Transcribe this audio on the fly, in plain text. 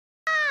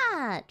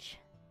much.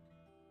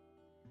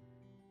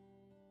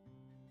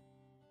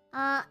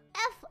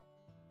 F.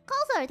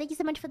 Colso, thank you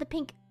so much for the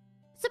pink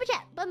super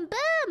chat. Boom,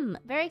 boom.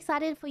 Very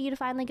excited for you to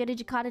finally go to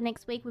Jakarta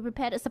next week. We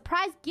prepared a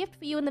surprise gift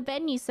for you in the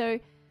venue, so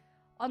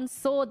on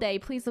Saw Day,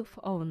 please look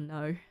for... Oh,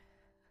 no.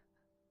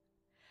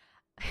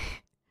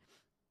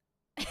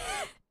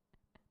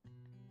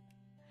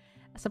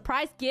 A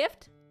surprise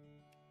gift?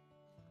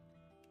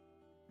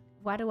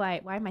 Why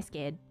am I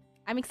scared?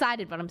 I'm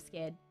excited, but I'm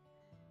scared.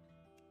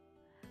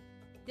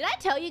 Did I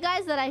tell you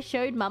guys that I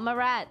showed Mama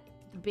Rat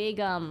the big,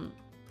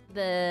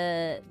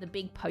 the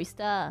big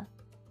poster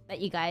that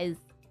you guys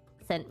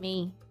sent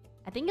me?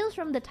 I think it was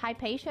from the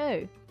Taipei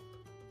show.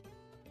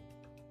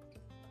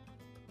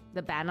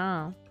 The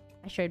banner.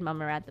 I showed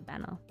Mama Rat the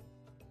banner.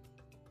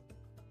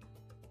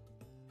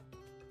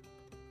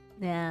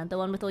 Yeah, the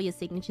one with all your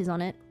signatures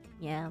on it.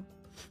 Yeah.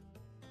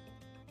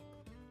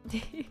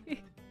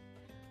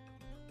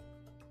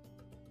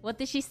 What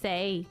did she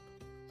say?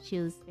 She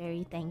was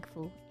very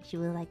thankful. She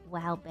was like,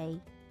 wow,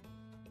 babe.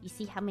 You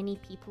see how many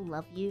people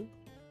love you?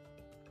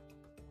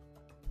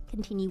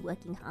 Continue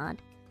working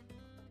hard.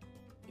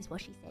 Is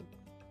what she said.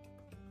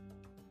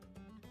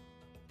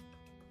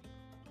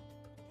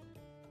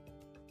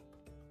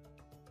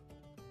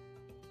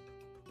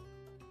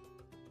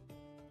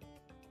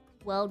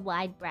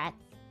 Worldwide brats.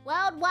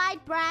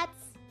 Worldwide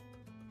brats!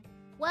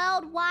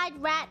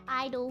 Worldwide rat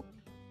idol.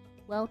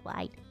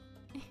 Worldwide.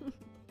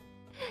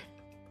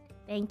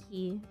 Thank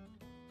you.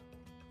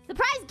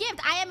 Surprise gift!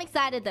 I am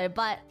excited though,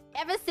 but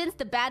ever since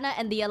the banner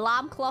and the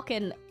alarm clock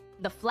and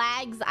the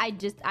flags, I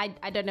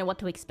don't know what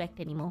to expect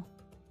anymore.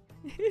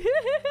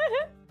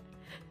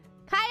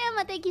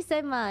 Kayama, thank you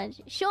so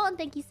much. Sean,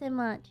 thank you so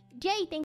much. Jay, thank you.